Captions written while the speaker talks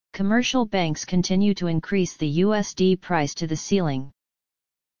Commercial banks continue to increase the USD price to the ceiling.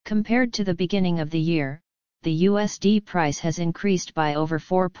 Compared to the beginning of the year, the USD price has increased by over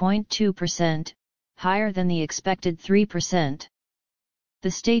 4.2%, higher than the expected 3%. The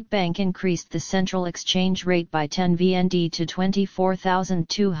State Bank increased the central exchange rate by 10 VND to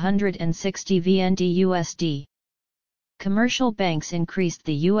 24,260 VND USD. Commercial banks increased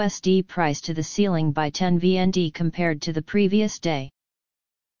the USD price to the ceiling by 10 VND compared to the previous day.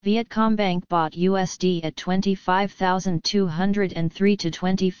 Vietcombank bought USD at 25,203 to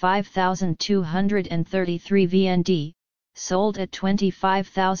 25,233 VND, sold at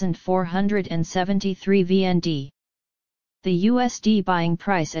 25,473 VND. The USD buying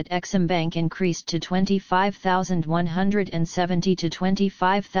price at Exim Bank increased to 25,170 to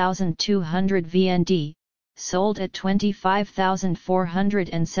 25,200 VND, sold at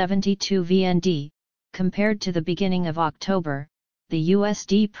 25,472 VND. Compared to the beginning of October, the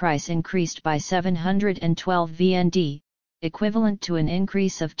USD price increased by 712 VND, equivalent to an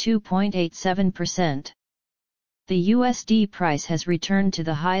increase of 2.87%. The USD price has returned to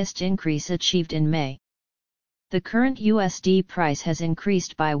the highest increase achieved in May. The current USD price has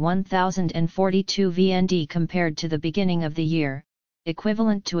increased by 1,042 VND compared to the beginning of the year,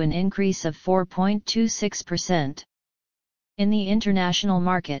 equivalent to an increase of 4.26%. In the international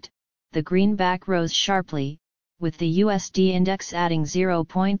market, the greenback rose sharply, with the USD index adding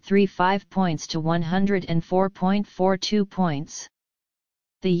 0.35 points to 104.42 points.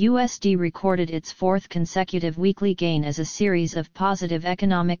 The USD recorded its fourth consecutive weekly gain as a series of positive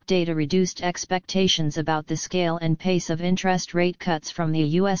economic data reduced expectations about the scale and pace of interest rate cuts from the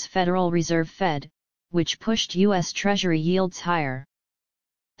U.S. Federal Reserve Fed, which pushed U.S. Treasury yields higher.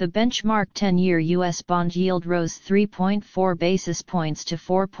 The benchmark 10-year U.S. bond yield rose 3.4 basis points to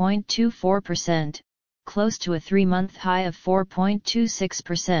 4.24%, close to a 3-month high of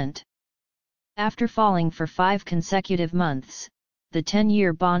 4.26%. After falling for 5 consecutive months, the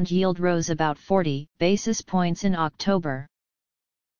 10-year bond yield rose about 40 basis points in October.